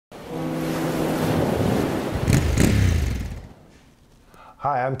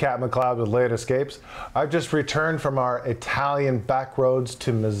Hi, I'm Cat McLeod with Layered Escapes. I've just returned from our Italian backroads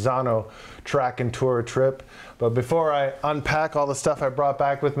to Misano track and tour trip. But before I unpack all the stuff I brought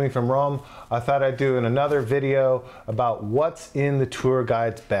back with me from Rome, I thought I'd do another video about what's in the tour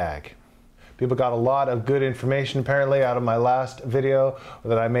guide's bag. People got a lot of good information apparently out of my last video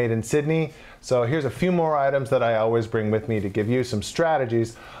that I made in Sydney. So here's a few more items that I always bring with me to give you some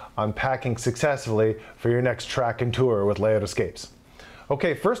strategies on packing successfully for your next track and tour with Layered Escapes.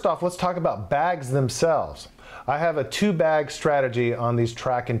 Okay, first off, let's talk about bags themselves. I have a two-bag strategy on these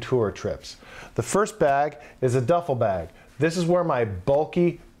track and tour trips. The first bag is a duffel bag. This is where my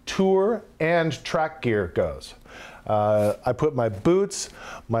bulky tour and track gear goes. I put my boots,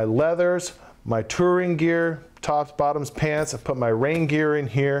 my leathers, my touring gear, tops, bottoms, pants. I put my rain gear in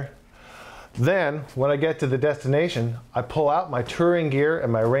here. Then, when I get to the destination, I pull out my touring gear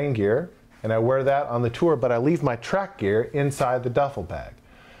and my rain gear, and I wear that on the tour, but I leave my track gear inside the duffel bag.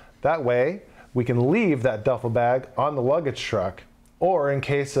 That way, we can leave that duffel bag on the luggage truck, or in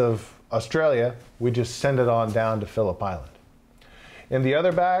case of Australia, we just send it on down to Phillip Island. In the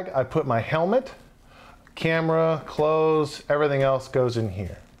other bag, I put my helmet, camera, clothes, everything else goes in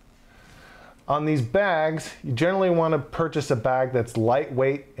here. On these bags, you generally want to purchase a bag that's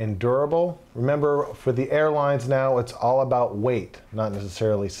lightweight and durable. Remember, for the airlines now, it's all about weight, not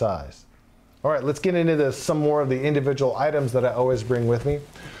necessarily size. All right, let's get into some more of the individual items that I always bring with me.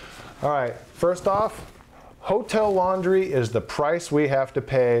 All right, first off, hotel laundry is the price we have to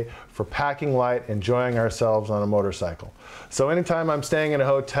pay for packing light, enjoying ourselves on a motorcycle. So anytime I'm staying in a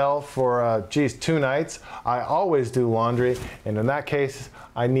hotel for, 2 nights, I always do laundry, and in that case,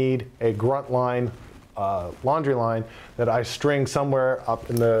 I need a Gruntline laundry line that I string somewhere up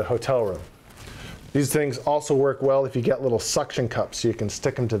in the hotel room. These things also work well if you get little suction cups so you can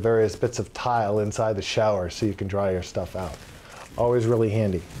stick them to various bits of tile inside the shower so you can dry your stuff out. Always really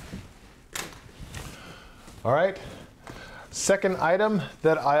handy. All right, second item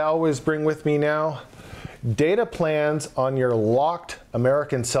that I always bring with me now, data plans on your locked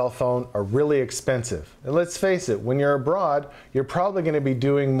American cell phone are really expensive. And let's face it, when you're abroad, you're probably going to be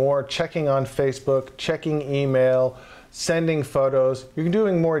doing more checking on Facebook, checking email, sending photos. You're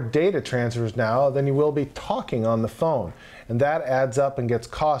doing more data transfers now than you will be talking on the phone. And that adds up and gets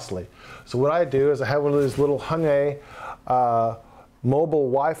costly. So what I do is I have one of these little Huawei mobile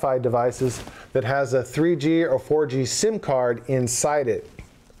Wi-Fi devices that has a 3G or 4G SIM card inside it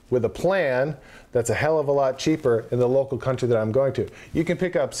with a plan that's a hell of a lot cheaper in the local country that I'm going to. You can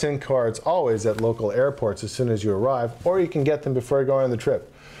pick up SIM cards always at local airports as soon as you arrive, or you can get them before you go on the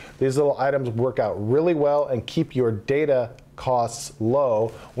trip. These little items work out really well and keep your data costs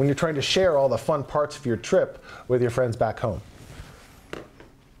low when you're trying to share all the fun parts of your trip with your friends back home.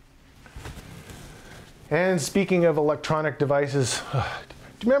 And speaking of electronic devices, do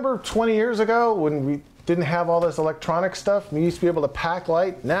you remember 20 years ago when we didn't have all this electronic stuff? We used to be able to pack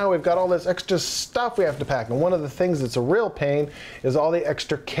light. Now we've got all this extra stuff we have to pack. And one of the things that's a real pain is all the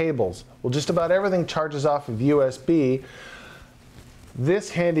extra cables. Well, just about everything charges off of USB. This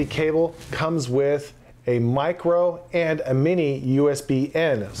handy cable comes with a micro and a mini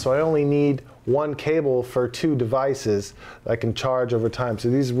USB-N. So I only need one cable for 2 devices that I can charge over time. So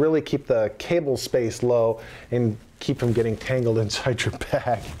these really keep the cable space low and keep from getting tangled inside your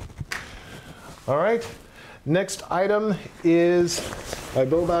bag. All right, next item is my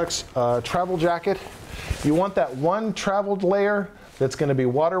Baubax travel jacket. You want that one travel layer that's going to be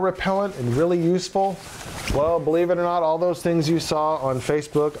water repellent and really useful. Well, believe it or not, all those things you saw on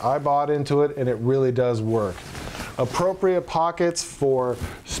Facebook, I bought into it and it really does work. Appropriate pockets for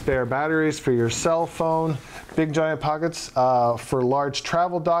spare batteries for your cell phone, big giant pockets for large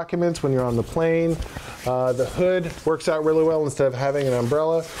travel documents when you're on the plane. The hood works out really well instead of having an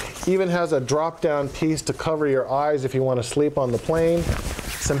umbrella. Even has a drop-down piece to cover your eyes if you want to sleep on the plane.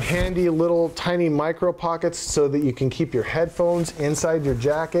 Some handy little tiny micro pockets so that you can keep your headphones inside your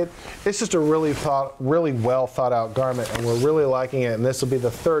jacket. It's just a really well thought out garment, and we're really liking it, and this will be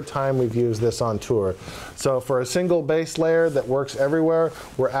the 3rd time we've used this on tour. So for a single base layer that works everywhere,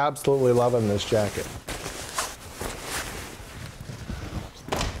 we're absolutely loving this jacket.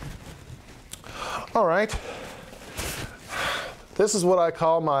 All right, this is what I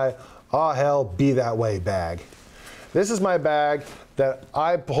call my "ah hell, be that way" bag. This is my bag that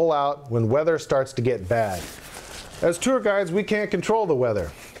I pull out when weather starts to get bad. As tour guides, we can't control the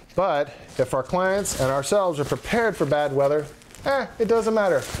weather, but if our clients and ourselves are prepared for bad weather, it doesn't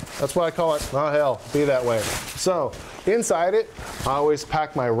matter. That's why I call it "ah hell, be that way." So inside it, I always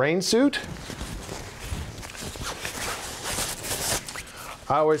pack my rain suit.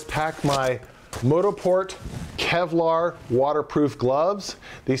 I always pack my Motoport Kevlar waterproof gloves.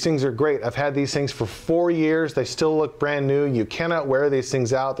 These things are great. I've had these things for 4 years. They still look brand new. You cannot wear these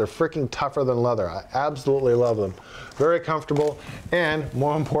things out. They're freaking tougher than leather. I absolutely love them. Very comfortable, and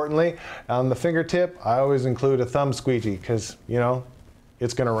more importantly, on the fingertip, I always include a thumb squeegee because, you know,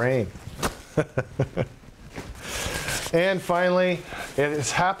 it's gonna rain. And finally, it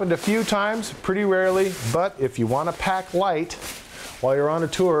has happened a few times, pretty rarely, but if you want to pack light while you're on a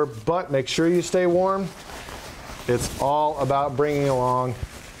tour, but make sure you stay warm, it's all about bringing along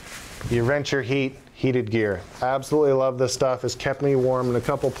your Venture Heat heated gear. Absolutely love this stuff. It's kept me warm in a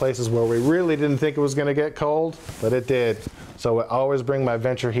couple places where we really didn't think it was going to get cold, but it did. So I always bring my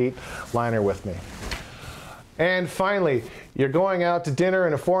Venture Heat liner with me. And finally, you're going out to dinner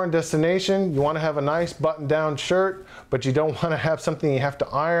in a foreign destination. You want to have a nice button-down shirt, but you don't want to have something you have to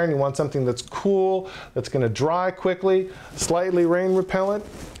iron. You want something that's cool, that's going to dry quickly, slightly rain repellent.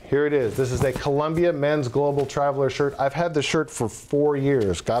 Here it is. This is a Columbia Men's Global Traveler shirt. I've had the shirt for 4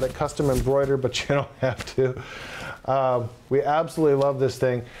 years. Got it custom embroidered, but you don't have to. We absolutely love this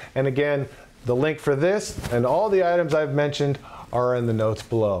thing. And again, the link for this and all the items I've mentioned are in the notes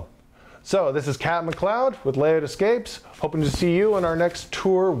below. So this is Cat McLeod with Layout Escapes, hoping to see you on our next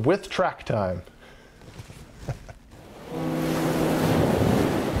tour with Track Time.